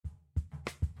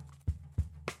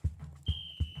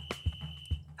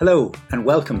Hello and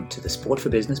welcome to the Sport for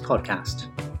Business podcast.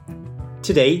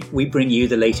 Today we bring you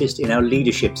the latest in our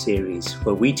leadership series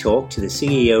where we talk to the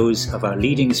CEOs of our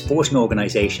leading sporting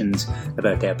organisations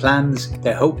about their plans,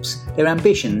 their hopes, their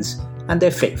ambitions and their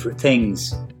favourite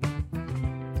things.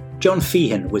 John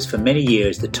Feehan was for many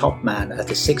years the top man at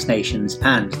the Six Nations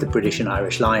and the British and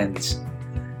Irish Lions.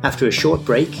 After a short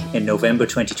break in November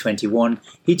 2021,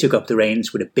 he took up the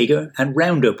reins with a bigger and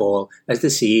rounder ball as the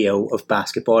CEO of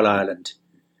Basketball Ireland.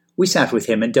 We sat with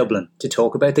him in Dublin to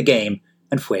talk about the game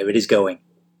and where it is going.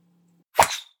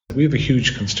 We have a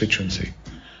huge constituency.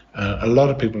 A lot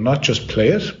of people not just play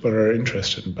it, but are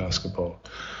interested in basketball.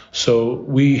 So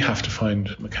we have to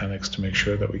find mechanics to make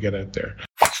sure that we get out there.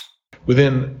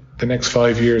 Within the next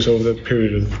 5 years, over the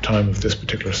period of time of this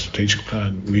particular strategic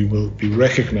plan, we will be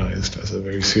recognised as a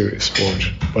very serious sport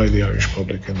by the Irish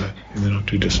public in the not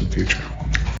too distant future.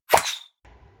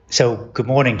 So, good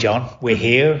morning, John. We're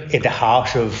here in the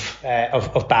heart of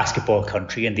basketball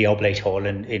country in the Oblate Hall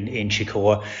in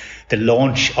Chicoor, the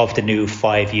launch of the new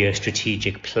 5-year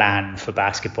strategic plan for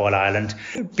Basketball Ireland.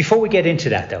 Before we get into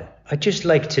that, though, I'd just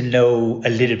like to know a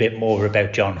little bit more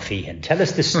about John Feehan. Tell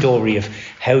us the story of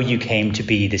how you came to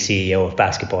be the CEO of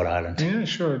Basketball Ireland. Yeah,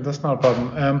 sure. That's not a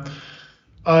problem.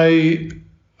 I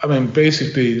mean,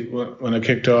 basically, when I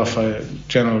kicked off, I had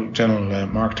general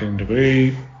marketing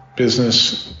degree,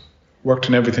 business, worked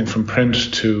in everything from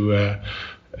print to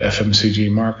FMCG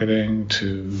marketing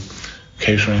to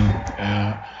catering.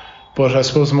 But I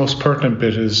suppose the most pertinent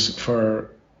bit is for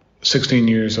 16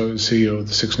 years I was CEO of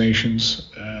the Six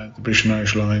Nations, the British and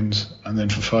Irish Lions, and then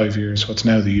for 5 years what's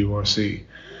now the URC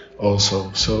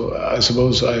also. So I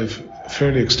suppose I have a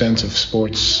fairly extensive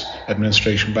sports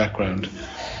administration background.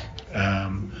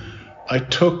 I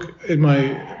took in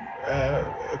my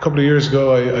a couple of years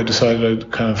ago, I decided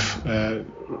I'd kind of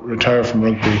retire from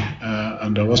rugby,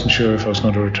 and I wasn't sure if I was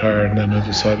going to retire, and then I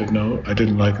decided no, I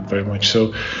didn't like it very much.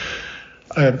 So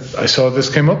I saw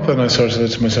this came up, and I sort of said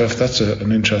to myself, that's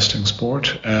an interesting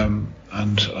sport, and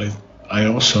I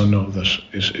also know that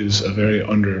it is a very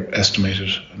underestimated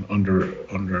and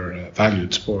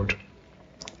undervalued sport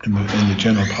in the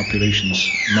general population's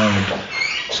mind.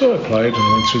 So I applied and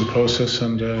I went through the process,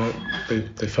 and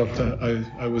they felt that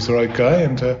I was the right guy,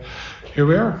 and here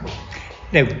we are.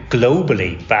 Now,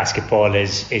 globally, basketball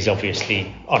is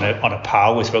obviously on a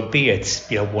par with rugby. It's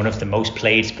one of the most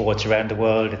played sports around the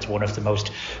world. It's one of the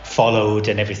most followed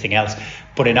and everything else.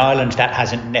 But in Ireland, that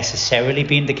hasn't necessarily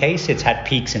been the case. It's had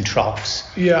peaks and troughs.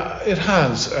 Yeah, it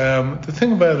has. The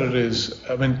thing about it is,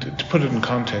 I mean, to put it in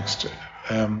context,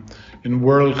 in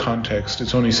world context,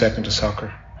 it's only second to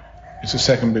soccer. It's the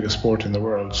second biggest sport in the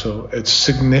world, so it's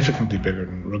significantly bigger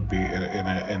than rugby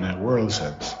in a world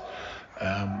sense.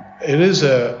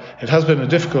 It has been a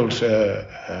difficult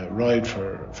ride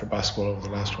for basketball over the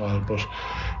last while, but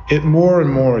more and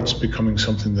more it's becoming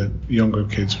something that younger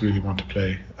kids really want to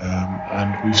play,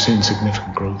 and we've seen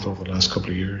significant growth over the last couple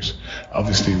of years,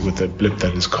 obviously with the blip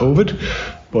that is COVID,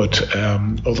 but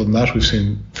other than that we've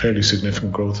seen fairly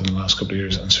significant growth in the last couple of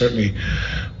years, and certainly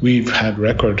we've had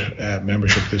record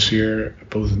membership this year,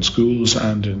 both in schools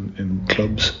and in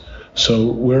clubs.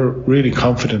 So we're really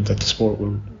confident that the sport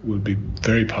will be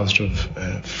very positive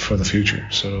for the future.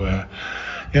 So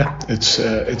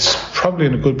it's probably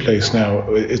in a good place now.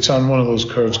 It's on one of those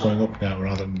curves going up now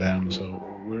rather than down. So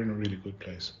we're in a really good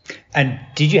place. And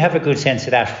did you have a good sense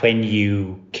of that when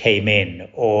you came in,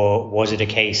 or was it a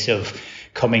case of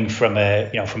coming from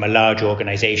a large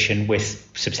organisation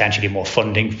with substantially more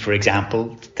funding, for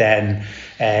example, than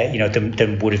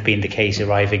would have been the case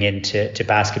arriving into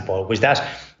basketball? Was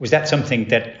that something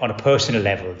that, on a personal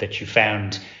level, that you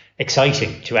found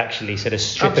exciting to actually sort of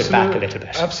strip it back a little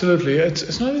bit? Absolutely.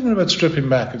 It's not even about stripping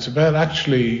back. It's about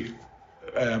actually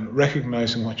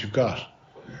recognising what you've got.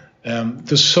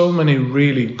 There's so many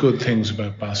really good things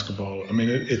about basketball. I mean,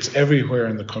 it's everywhere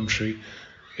in the country.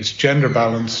 It's gender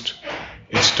balanced.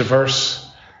 It's diverse.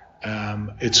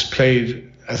 It's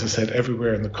played, as I said,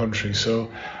 everywhere in the country. So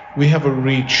we have a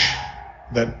reach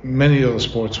that many other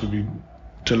sports would be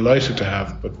delighted to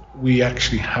have, but we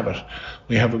actually have it.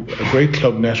 We have a great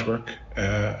club network,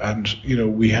 and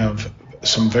we have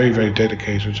some very, very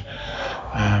dedicated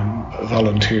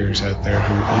volunteers out there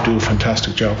who do a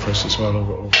fantastic job for us as well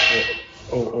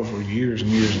over years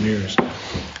and years and years.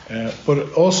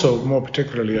 But also, more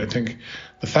particularly, I think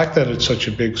the fact that it's such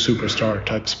a big superstar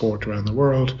type sport around the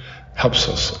world helps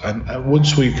us. And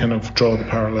once we kind of draw the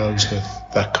parallels with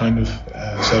that kind of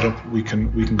setup, we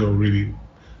can go really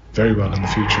very well in the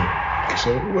future.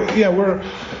 So yeah, we're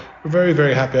very,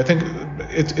 very happy. I think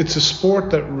it's a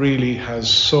sport that really has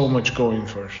so much going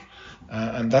for it.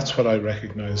 And that's what I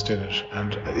recognised in it.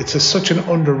 And it's such an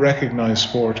under-recognised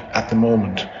sport at the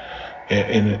moment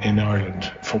in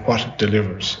Ireland for what it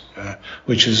delivers,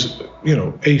 which is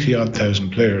 80-odd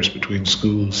thousand players between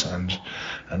schools and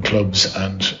clubs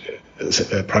and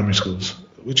primary schools,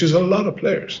 which is a lot of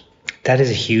players. That is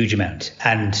a huge amount,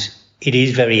 and it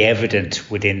is very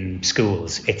evident within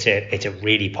schools. It's a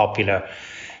really popular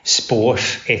sport.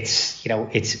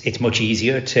 It's much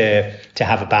easier to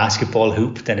have a basketball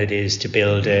hoop than it is to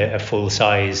build a full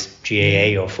size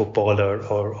GAA or football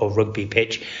or rugby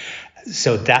pitch.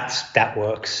 So that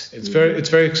works. It's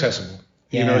very accessible.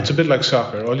 Yeah. It's a bit like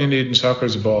soccer. All you need in soccer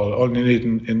is a ball. All you need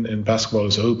in basketball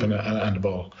is a hoop and a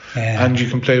ball. Yeah. And you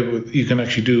can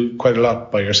actually do quite a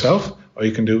lot by yourself, or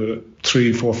you can do it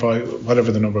 3, 4, 5,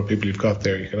 whatever the number of people you've got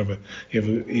there. You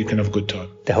can have a good time.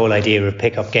 The whole idea of a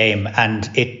pick-up game, and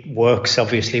it works.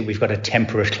 Obviously, we've got a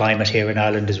temperate climate here in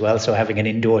Ireland as well, so having an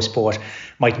indoor sport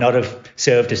might not have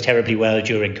served us terribly well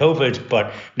during COVID,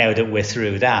 but now that we're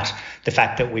through that, the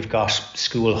fact that we've got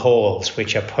school halls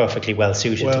which are perfectly well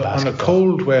suited to basketball. On a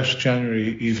cold, wet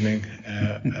January evening,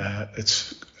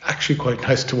 it's actually quite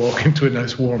nice to walk into a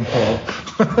nice warm hall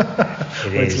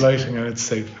where it's lighting and it's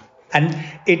safe. And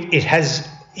it has,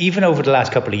 even over the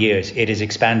last couple of years, it has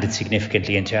expanded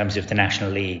significantly in terms of the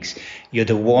national leagues. You're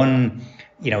the one,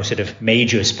 sort of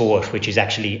major sport which is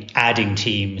actually adding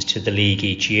teams to the league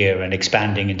each year and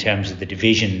expanding in terms of the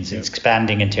divisions. It's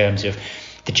expanding in terms of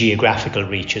the geographical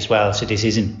reach as well. So this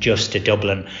isn't just a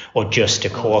Dublin or just a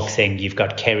Cork thing. You've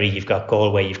got Kerry, you've got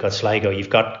Galway, you've got Sligo, you've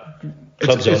got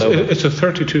clubs all over. It's a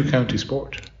 32-county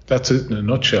sport. That's it in a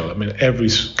nutshell. I mean, every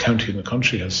county in the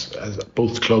country has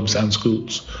both clubs and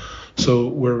schools. So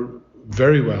we're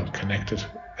very well connected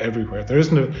everywhere. There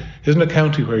isn't a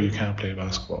county where you can't play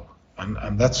basketball.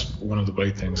 And that's one of the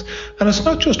great things. And it's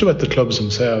not just about the clubs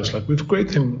themselves. Like, we've a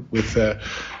great thing with a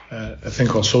thing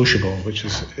called Social Ball, which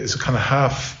is a kind of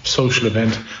half social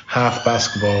event, half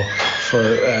basketball for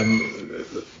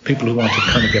people who want to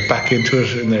kind of get back into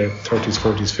it in their 30s,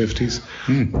 40s, 50s.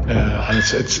 And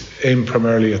it's aimed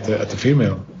primarily at the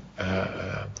female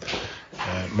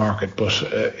market, but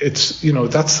it's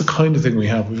that's the kind of thing we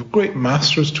have. We have a great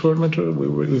Masters tournament.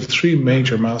 We have 3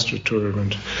 major Masters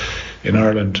tournament in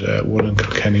Ireland, one in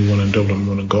Kilkenny, one in Dublin,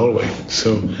 one in Galway.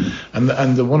 So,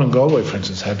 and the one in Galway, for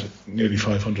instance, had nearly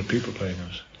 500 people playing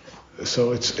it.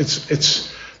 So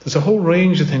it's there's a whole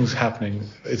range of things happening.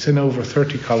 It's in over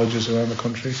 30 colleges around the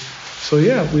country. So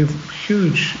yeah, we have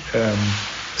huge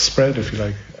spread, if you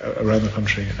like, around the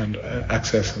country and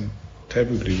access to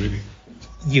everybody really.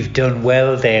 You've done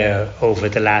well there over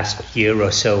the last year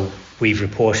or so. We've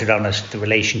reported on it, the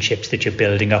relationships that you're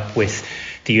building up with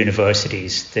the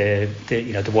universities. The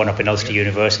one up in Ulster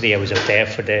University, I was up there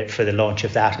for the launch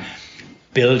of that.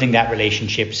 Building that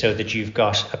relationship so that you've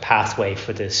got a pathway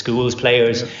for the schools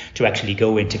players to actually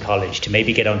go into college, to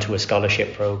maybe get onto a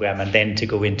scholarship program and then to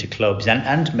go into clubs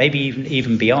and maybe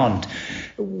even beyond.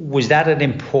 Was that an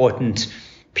important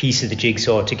piece of the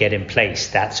jigsaw to get in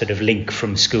place, that sort of link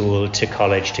from school to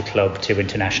college to club to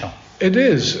international? It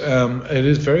is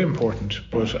very important,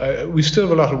 but we still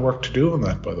have a lot of work to do on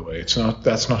that, by the way.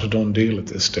 That's not a done deal at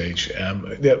this stage.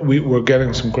 We're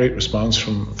getting some great response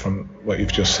from what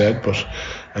you've just said, but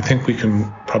I think we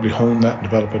can probably hone that and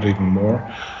develop it even more.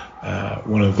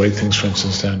 One of the great things, for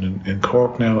instance, down in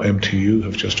Cork now, MTU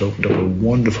have just opened up a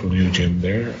wonderful new gym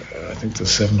there. I think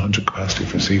there's 700 capacity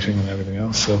for seating and everything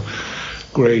else. So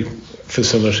great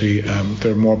facility.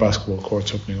 There are more basketball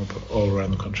courts opening up all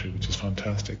around the country, which is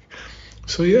fantastic.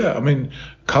 So yeah, I mean,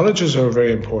 colleges are a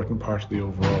very important part of the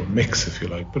overall mix, if you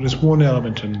like, but it's one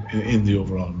element in the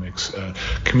overall mix.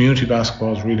 Community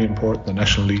basketball is really important. The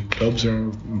National League clubs are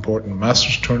important.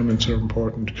 Masters tournaments are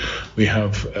important. We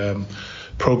have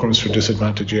programs for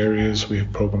disadvantaged areas. We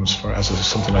have programs for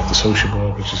something like the Social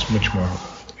Ball, which is much more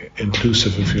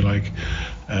inclusive, if you like.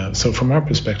 So from our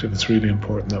perspective, it's really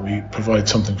important that we provide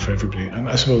something for everybody. And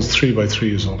I suppose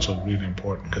 3x3 is also really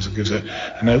important because it gives an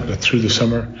outlet through the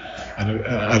summer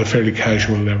at a fairly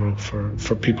casual level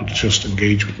for people to just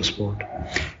engage with the sport.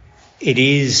 It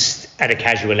is at a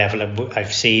casual level.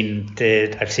 I've seen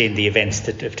the events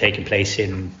that have taken place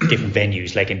in different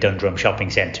venues, like in Dundrum Shopping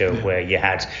Centre, where you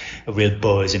had a real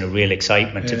buzz and a real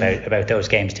excitement about those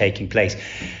games taking place.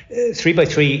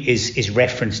 3x3 is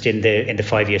referenced in the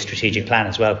 5-year strategic plan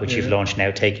as well, which you've launched now,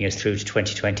 taking us through to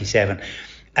 2027,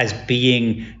 as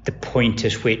being the point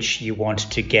at which you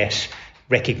want to get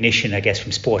recognition, I guess,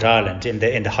 from Sport Ireland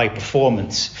in the high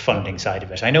performance funding side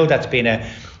of it. I know that's been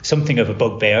something of a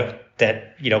bugbear,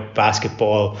 that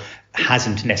basketball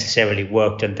hasn't necessarily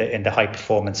worked in the high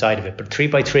performance side of it. But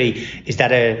 3x3, is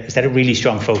that a really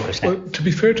strong focus now? Well, to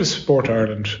be fair to Sport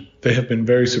Ireland, they have been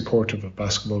very supportive of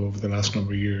basketball over the last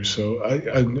number of years. So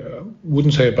I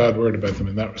wouldn't say a bad word about them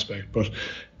in that respect. But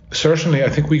certainly, I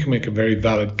think we can make a very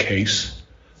valid case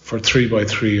for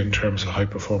 3x3 in terms of high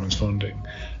performance funding.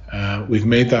 We've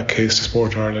made that case to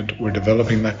Sport Ireland. We're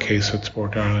developing that case with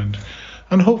Sport Ireland.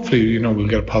 And hopefully, we'll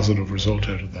get a positive result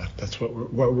out of that. That's what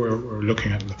we're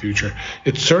looking at in the future.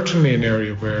 It's certainly an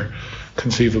area where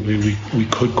conceivably we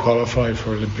could qualify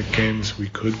for Olympic Games. We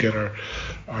could get our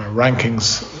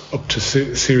rankings up to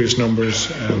serious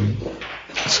numbers.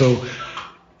 So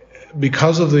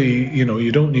because of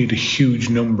you don't need a huge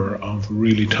number of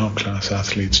really top class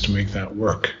athletes to make that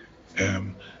work.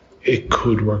 It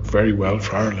could work very well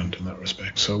for Ireland in that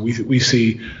respect. So we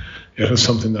see it as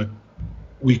something that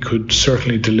we could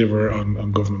certainly deliver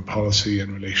on government policy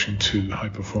in relation to high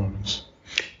performance.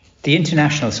 The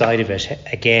international side of it,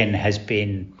 again, has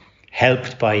been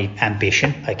helped by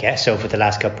ambition, I guess. Over the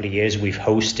last couple of years, we've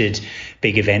hosted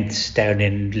big events down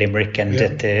in Limerick and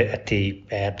at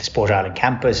the Sport Ireland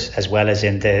campus, as well as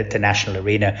in the national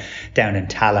arena down in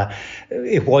Tala.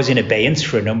 It was in abeyance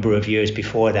for a number of years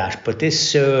before that, but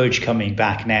this surge coming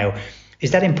back now,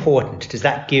 is that important? Does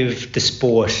that give the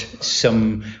sport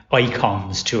some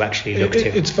icons to actually look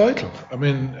to? It's vital. I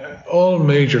mean, all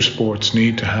major sports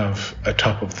need to have a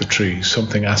top of the tree,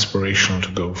 something aspirational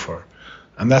to go for.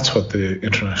 And that's what the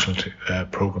international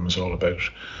program is all about.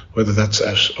 Whether that's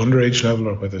at underage level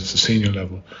or whether it's the senior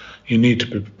level, you need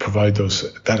to provide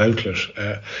that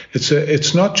outlet.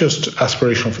 It's not just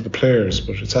aspirational for the players,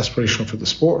 but it's aspirational for the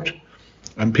sport.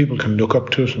 And people can look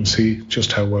up to it and see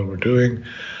just how well we're doing.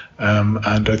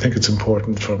 And I think it's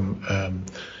important from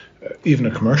even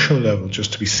a commercial level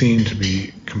just to be seen to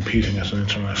be competing at an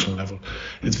international level.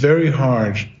 It's very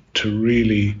hard to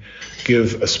really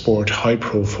give a sport high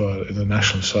profile in the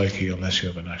national psyche unless you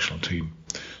have a national team.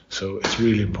 So it's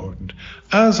really important.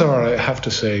 As are, I have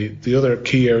to say, the other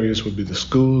key areas would be the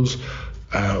schools,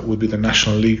 would be the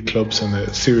national league clubs and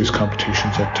the serious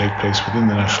competitions that take place within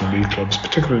the national league clubs,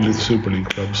 particularly the Super League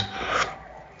clubs.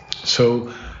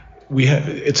 So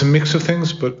it's a mix of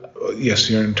things, but yes,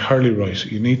 you're entirely right.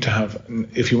 You need to have,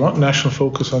 if you want national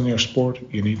focus on your sport,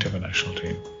 you need to have a national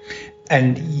team.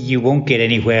 And you won't get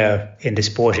anywhere in the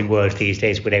sporting world these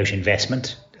days without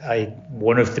investment.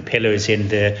 One of the pillars in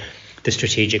the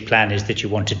strategic plan is that you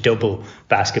want to double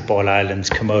Basketball Ireland's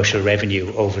commercial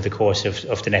revenue over the course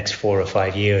of the next 4 or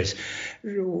 5 years.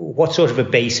 What sort of a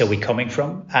base are we coming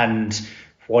from? And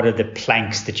what are the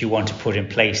planks that you want to put in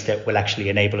place that will actually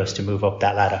enable us to move up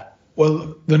that ladder?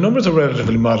 Well, the numbers are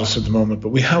relatively modest at the moment, but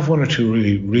we have one or two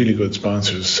really, really good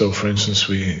sponsors. So, for instance,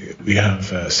 we have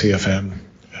CFM,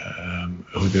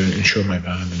 who do Insure My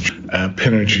Van, and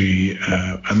Pinergy,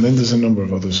 and then there's a number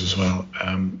of others as well.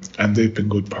 And they've been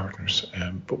good partners.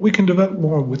 But we can develop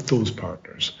more with those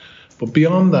partners. But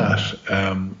beyond that,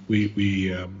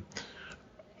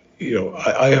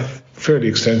 I have fairly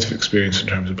extensive experience in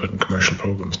terms of putting commercial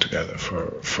programs together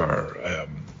for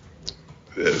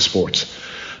sports.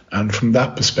 And from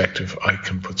that perspective, I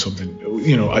can put something,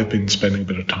 I've been spending a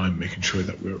bit of time making sure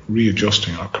that we're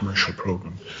readjusting our commercial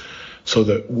program so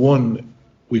that, one,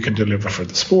 we can deliver for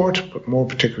the sport, but more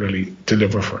particularly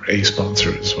deliver for a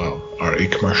sponsor as well, or a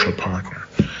commercial partner.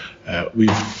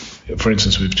 For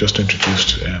instance, we've just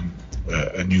introduced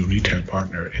a new retail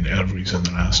partner in Elvery's in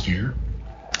the last year.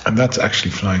 And that's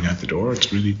actually flying out the door.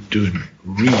 It's really doing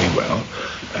really well.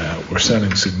 We're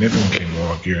selling significantly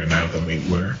more gear now than we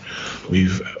were.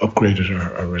 We've upgraded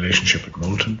our relationship with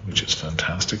Moulton, which is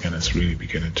fantastic, and it's really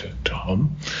beginning to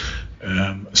hum.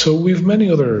 So we've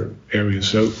many other areas.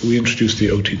 So we introduced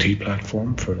the OTT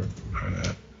platform for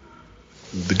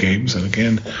the games, and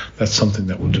again, that's something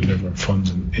that will deliver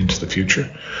funds into the future.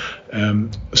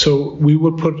 So we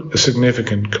will put a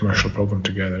significant commercial program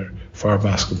together for our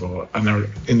basketball, and are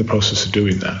in the process of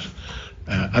doing that.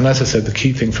 And as I said, the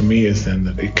key thing for me is then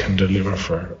that it can deliver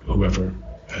for whoever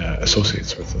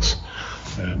associates with us.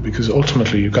 Because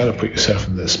ultimately you've got to put yourself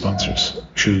in the sponsor's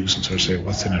shoes and sort of say,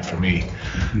 what's in it for me?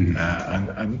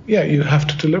 And you have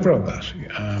to deliver on that.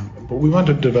 But we want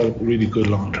to develop really good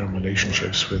long-term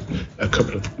relationships with a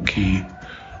couple of key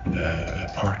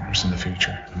partners in the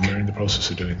future, and we're in the process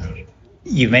of doing that.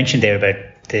 You mentioned there about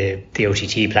the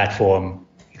OTT platform.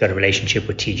 You've got a relationship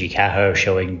with TG Cahir,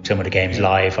 showing some of the games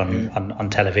live on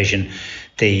television.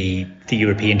 The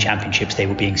European Championships, they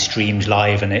were being streamed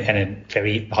live and a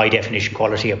very high definition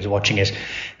quality. I was watching it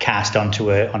cast onto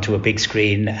a big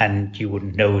screen, and you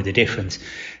wouldn't know the difference.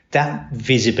 That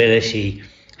visibility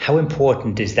How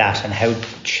important is that, and how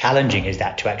challenging is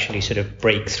that to actually sort of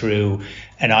break through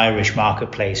an Irish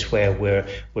marketplace where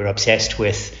we're obsessed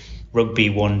with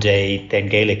rugby one day, then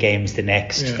Gaelic games the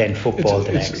next, then football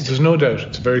the next? There's no doubt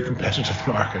it's a very competitive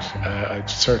market. I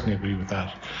certainly agree with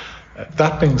that.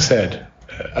 That being said,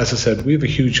 as I said, we have a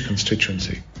huge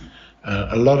constituency.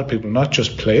 A lot of people not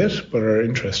just play it, but are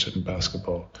interested in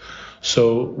basketball.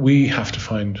 So we have to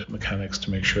find mechanics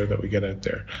to make sure that we get out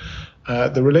there.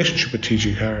 The relationship with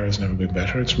TG4 has never been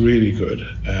better. It's really good.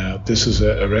 This is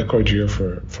a record year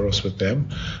for us with them.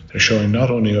 They're showing not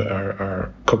only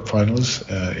our cup finals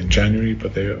in January,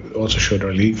 but they also showed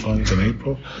our league finals in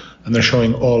April. And they're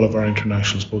showing all of our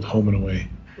internationals, both home and away,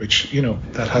 which,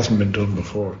 that hasn't been done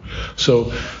before.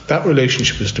 So that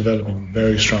relationship is developing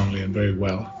very strongly and very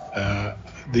well.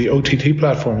 The OTT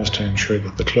platform is to ensure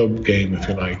that the club game, if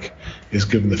you like, is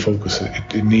given the focus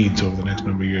it needs over the next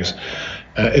number of years.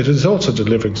 It is also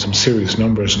delivering some serious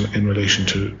numbers in relation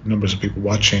to numbers of people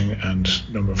watching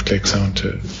and number of clicks on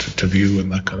to view and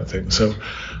that kind of thing. So,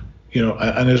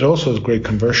 and it also has great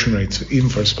conversion rates, even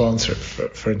for a sponsor.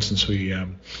 For instance, we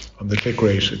on the click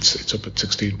rate, it's up at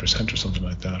 16% or something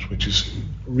like that, which is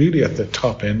really at the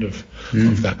top end of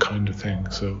that kind of thing.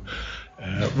 So.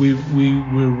 We're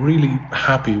really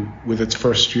happy with its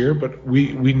first year, but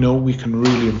we know we can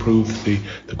really improve the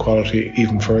quality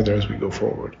even further as we go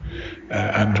forward,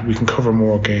 and we can cover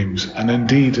more games. And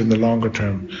indeed, in the longer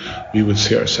term, we would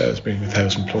see ourselves being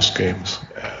 1,000+ games.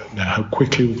 Now, how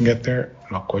quickly we can get there,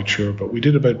 not quite sure, but we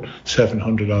did about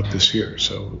 700 odd this year,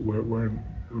 so we're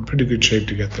in pretty good shape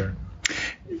to get there.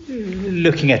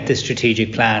 Looking at the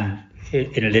strategic plan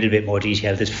in a little bit more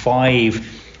detail, there's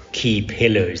 5 key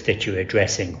pillars that you're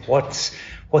addressing. What's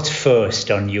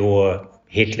first on your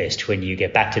hit list when you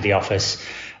get back to the office,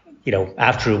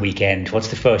 after a weekend? What's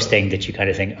the first thing that you kind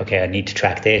of think, okay, I need to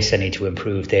track this, I need to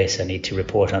improve this, I need to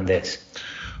report on this?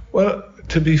 Well,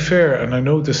 to be fair, and I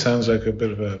know this sounds like a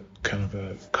bit of a kind of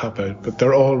a cop-out, but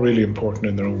they're all really important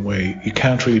in their own way. You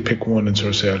can't really pick one and sort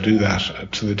of say, I'll do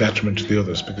that to the detriment of the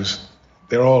others, because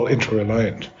they're all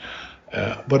interreliant.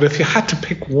 But if you had to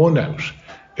pick one out,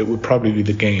 it would probably be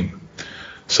the game.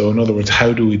 So in other words,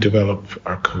 how do we develop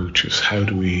our coaches? How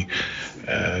do we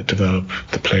develop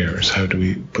the players? How do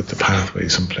we put the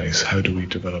pathways in place? How do we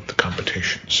develop the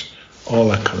competitions? All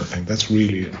that kind of thing. That's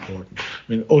really important. I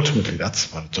mean, ultimately,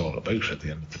 that's what it's all about at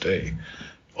the end of the day.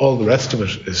 All the rest of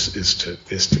it is to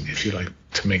if you like,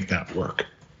 to make that work.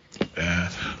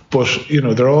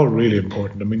 But they're all really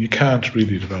important. I mean, you can't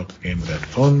really develop the game without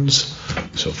funds.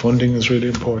 So funding is really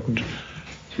important.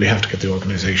 We have to get the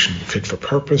organisation fit for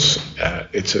purpose.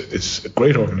 It's a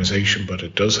great organisation, but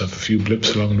it does have a few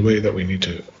blips along the way that we need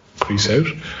to crease out.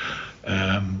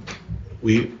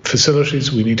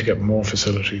 Facilities, we need to get more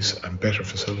facilities and better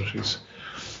facilities.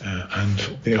 And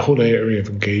the whole area of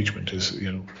engagement is,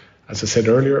 as I said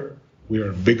earlier, we are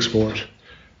a big sport,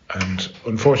 and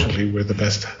unfortunately we're the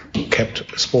best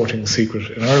kept sporting secret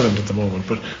in Ireland at the moment.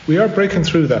 But we are breaking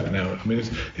through that now. I mean,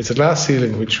 it's a glass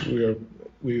ceiling which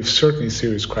we've certainly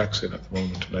serious cracks in at the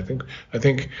moment, and I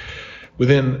think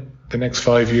within the next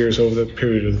 5 years, over the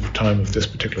period of time of this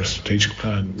particular strategic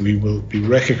plan, we will be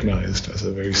recognised as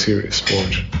a very serious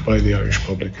sport by the Irish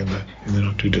public in the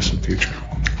not too distant future.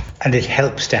 And it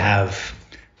helps to have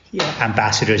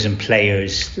ambassadors and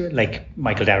players like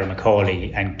Michael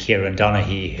Darragh-Macaulay and Kieran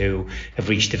Donaghy, who have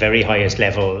reached the very highest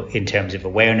level in terms of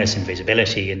awareness and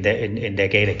visibility in their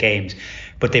Gaelic games,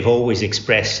 but they've always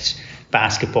expressed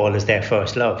basketball as their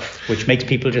first love, which makes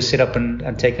people just sit up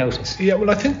and take notice. Yeah, well,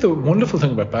 I think the wonderful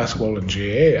thing about basketball and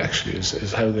GAA actually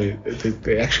is how they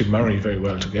actually marry very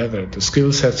well together. The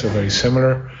skill sets are very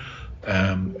similar.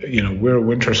 We're a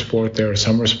winter sport, they're a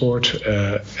summer sport.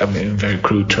 I mean, in very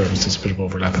crude terms, there's a bit of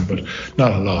overlapping, but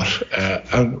not a lot.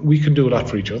 And we can do a lot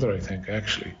for each other, I think,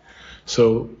 actually.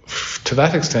 So to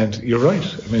that extent, you're right.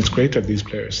 I mean, it's great to have these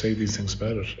players say these things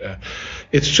about it.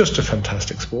 It's just a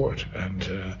fantastic sport,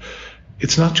 and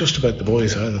it's not just about the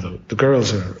boys either, though. The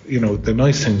girls are, the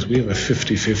nice things, we have a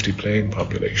 50-50 playing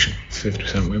population,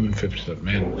 50% women, 50%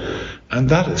 men, and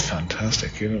that is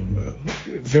fantastic.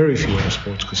 Very few other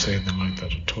sports could say anything like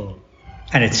that at all.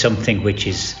 And it's something which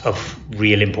is of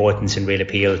real importance and real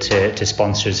appeal to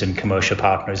sponsors and commercial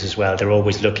partners as well. They're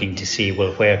always looking to see,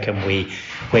 well, where can we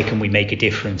make a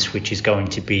difference which is going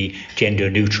to be gender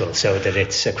neutral, so that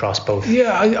it's across both.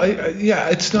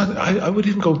 It's not. I would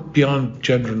even go beyond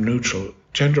gender neutral.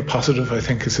 Gender positive, I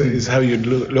think, is how you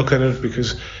look at it,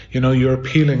 because you're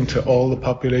appealing to all the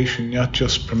population, not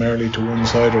just primarily to one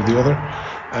side or the other.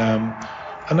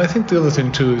 And I think the other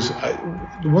thing too is,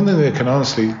 the one thing they can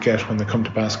honestly get when they come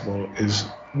to basketball is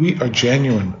we are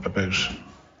genuine about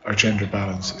our gender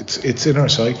balance. It's in our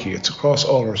psyche. It's across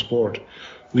all our sport.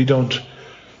 We don't,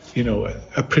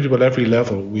 at pretty well every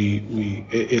level,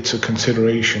 it's a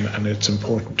consideration and it's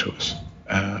important to us.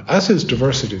 As is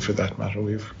diversity, for that matter.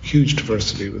 We have huge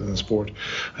diversity within the sport.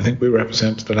 I think we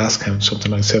represent, the last count,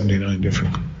 something like 79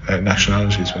 different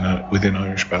nationalities within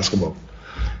Irish basketball.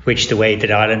 Which, the way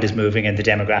that Ireland is moving and the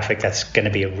demographic, that's going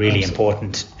to be a really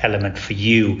important element for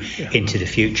you into the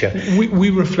future.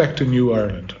 We reflect a new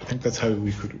Ireland. I think that's how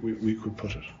we could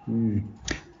put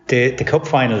it. The Cup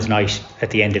Finals night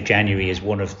at the end of January is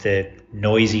one of the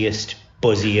noisiest,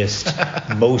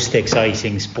 buzziest, most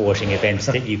exciting sporting events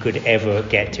that you could ever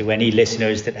get to. Any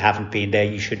listeners that haven't been there,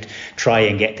 you should try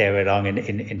and get there along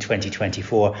in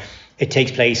 2024. It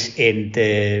takes place in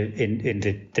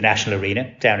the National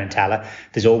Arena down in Tala.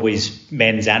 There's always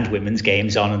men's and women's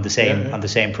games on the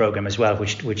same programme as well,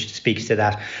 which speaks to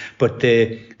that. But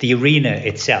the arena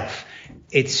itself,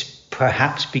 it's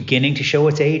perhaps beginning to show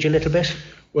its age a little bit.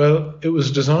 Well, it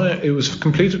was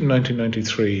completed in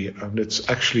 1993, and it's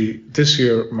actually, this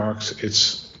year marks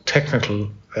its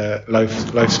technical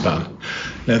lifespan.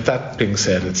 Now, that being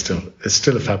said, it's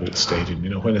still a fabulous stadium.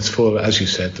 When it's full, as you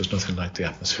said, there's nothing like the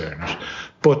atmosphere in it.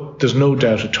 But there's no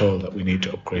doubt at all that we need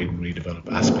to upgrade and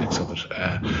redevelop aspects of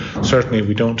it. Certainly,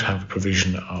 we don't have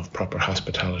provision of proper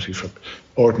hospitality for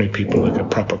ordinary people, like a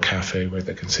proper cafe where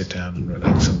they can sit down and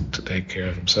relax and to take care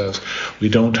of themselves. We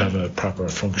don't have a proper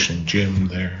functioning gym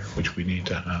there, which we need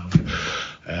to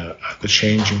have. The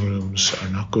changing rooms are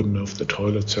not good enough. The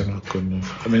toilets are not good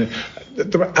enough. I mean,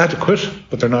 they're adequate,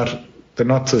 but they're not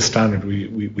to the standard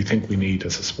we think we need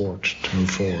as a sport to move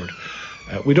forward.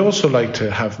 We'd also like to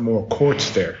have more courts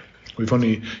there.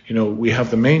 We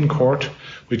have the main court,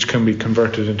 which can be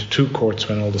converted into 2 courts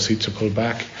when all the seats are pulled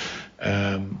back.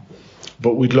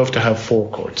 But we'd love to have 4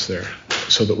 courts there,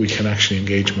 so that we can actually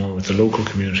engage more with the local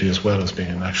community as well as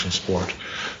being a national sport.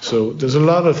 So there's a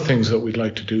lot of things that we'd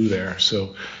like to do there.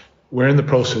 So we're in the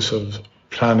process of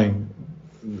planning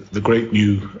the great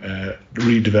new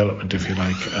redevelopment, if you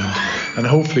like, and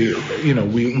hopefully,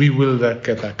 we will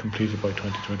get that completed by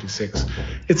 2026.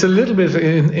 It's a little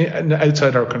bit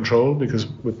outside our control, because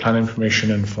with planning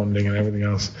permission and funding and everything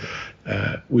else,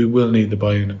 we will need the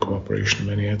buy-in and cooperation of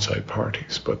many outside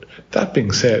parties. But that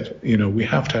being said, we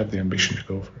have to have the ambition to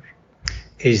go for it.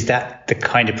 Is that the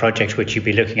kind of project which you'd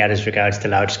be looking at as regards to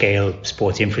large-scale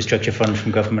sports infrastructure fund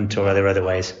from government, or are there other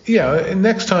ways? Yeah,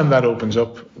 next time that opens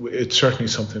up, it's certainly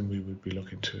something we would be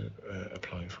looking to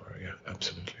apply for. Yeah,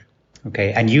 absolutely.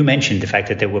 Okay, and you mentioned the fact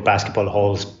that there were basketball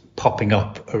halls popping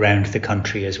up around the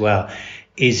country as well.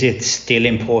 Is it still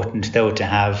important, though, to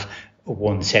have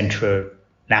one central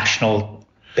national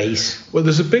base? Well,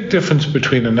 there's a big difference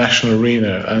between a national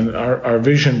arena, and our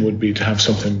vision would be to have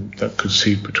something that could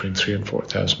seat between 3,000 and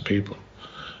 4,000 people,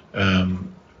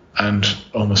 and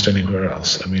almost anywhere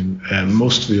else. I mean,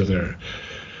 most of the other,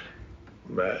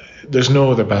 there's no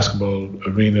other basketball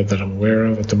arena that I'm aware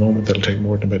of at the moment that'll take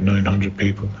more than about 900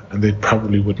 people, and they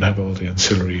probably wouldn't have all the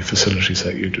ancillary facilities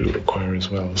that you do require as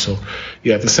well. So,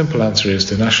 yeah, the simple answer is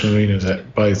the national arena is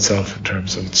by itself, in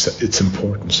terms of its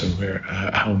importance and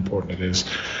how important it is.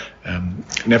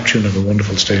 Neptune have a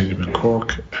wonderful stadium in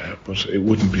Cork, but it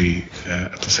wouldn't be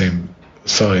at the same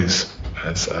size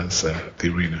as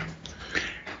the arena.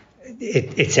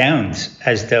 It sounds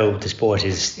as though the sport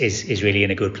is really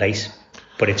in a good place,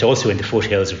 but it's also in the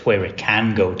foothills of where it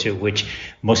can go to, which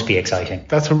must be exciting.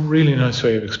 That's a really nice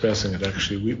way of expressing it,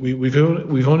 actually.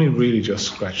 We've only really just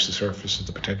scratched the surface of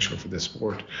the potential for this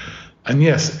sport. And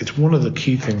yes, it's one of the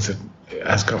key things that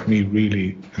has got me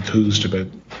really enthused about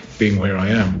being where I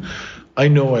am. I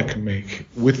know I can make,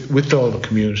 with all the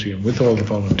community and with all the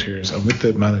volunteers and with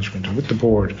the management and with the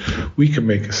board, we can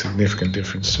make a significant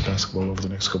difference to basketball over the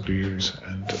next couple of years.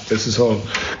 And this is all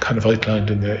kind of outlined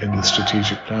in the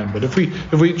strategic plan. But if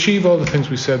we achieve all the things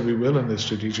we said we will in the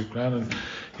strategic plan, and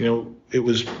it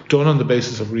was done on the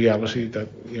basis of reality that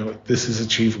this is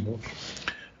achievable,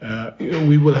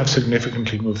 we will have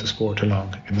significantly moved the sport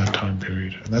along in that time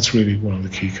period, and that's really one of the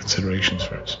key considerations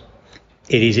for us.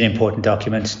 It is an important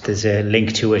document. There's a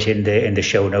link to it in the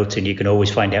show notes, and you can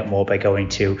always find out more by going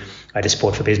to either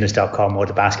sportforbusiness.com or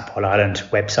the Basketball Ireland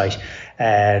website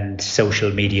and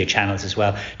social media channels as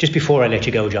well. Just before I let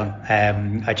you go, John,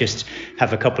 I just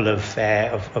have a couple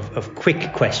of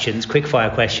quick fire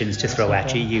questions to throw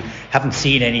at you. You haven't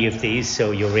seen any of these,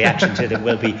 so your reaction to them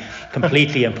will be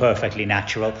completely and perfectly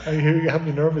natural. I hear you have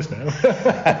me nervous now.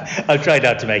 I'll try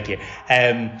not to make you.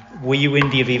 Were you in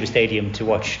the Aviva Stadium to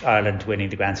watch Ireland winning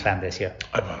the Grand Slam this year?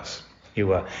 I was. You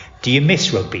were. Do you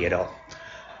miss rugby at all?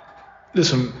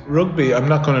 Listen, rugby, I'm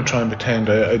not going to try and pretend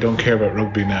I don't care about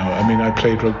rugby now. I mean, I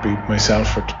played rugby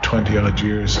myself for 20 odd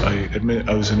years. I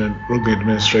was in rugby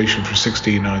administration for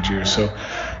 16 odd years. So,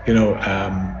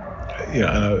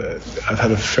 I've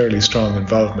had a fairly strong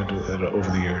involvement with it over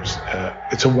the years.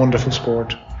 It's a wonderful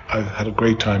sport. I've had a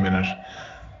great time in it.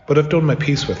 But I've done my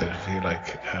piece with it, if you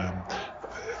like.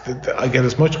 I get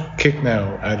as much kick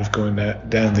now out of going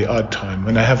down the odd time,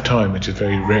 when I have time, which is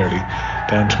very rarely,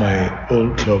 down to my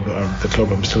old club, or the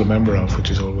club I'm still a member of,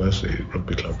 which is Old Wesley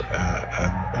Rugby Club,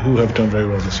 who have done very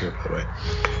well this year, by the way.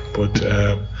 But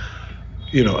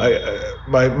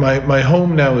my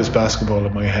home now is basketball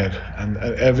in my head, and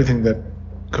everything that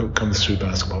comes through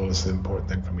basketball is the important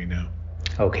thing for me now.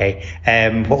 Okay.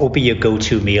 What would be your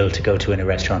go-to meal to go to in a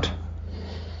restaurant?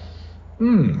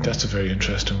 That's a very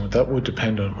interesting one. That would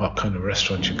depend on what kind of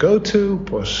restaurant you go to,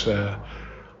 but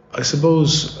I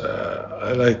suppose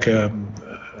I like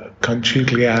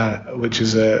conchiglia, which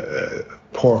is a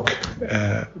pork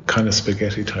kind of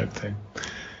spaghetti type thing.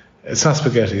 It's not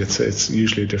spaghetti; it's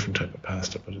usually a different type of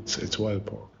pasta, but it's wild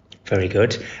pork. Very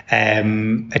good. A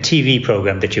TV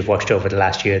program that you've watched over the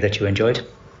last year that you enjoyed?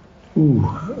 In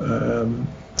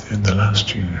the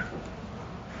last year.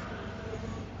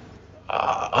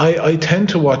 I tend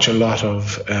to watch a lot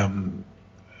of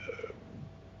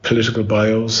political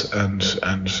bios and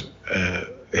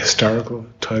historical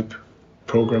type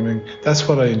programming. That's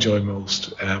what I enjoy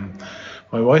most.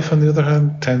 My wife, on the other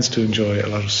hand, tends to enjoy a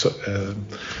lot of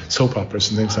soap operas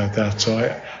and things like that. So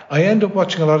I end up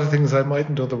watching a lot of things I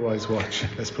mightn't otherwise watch.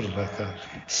 Let's put it like that.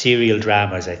 Serial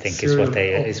dramas, I think, is what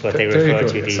they refer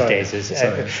to these days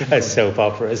as soap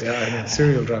operas. Yeah, I know.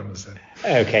 Serial dramas then.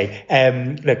 Okay.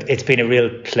 Look, it's been a real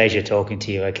pleasure talking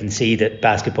to you. I can see that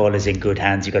basketball is in good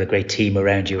hands. You've got a great team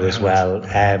around you as well.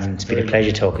 It's been a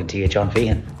pleasure talking to you, John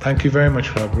Feehan. Thank you very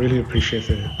much, Rob. Really appreciate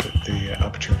the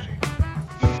opportunity.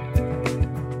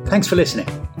 Thanks for listening.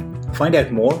 Find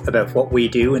out more about what we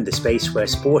do in the space where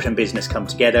sport and business come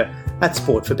together at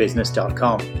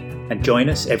sportforbusiness.com. And join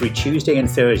us every Tuesday and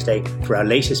Thursday for our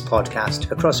latest podcast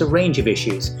across a range of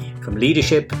issues, from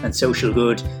leadership and social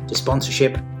good to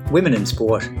sponsorship, women in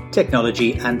sport,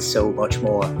 technology, and so much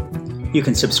more. You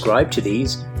can subscribe to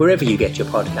these wherever you get your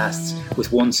podcasts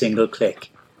with one single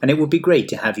click, and it would be great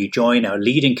to have you join our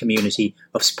leading community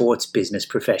of sports business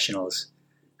professionals.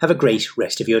 Have a great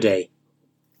rest of your day.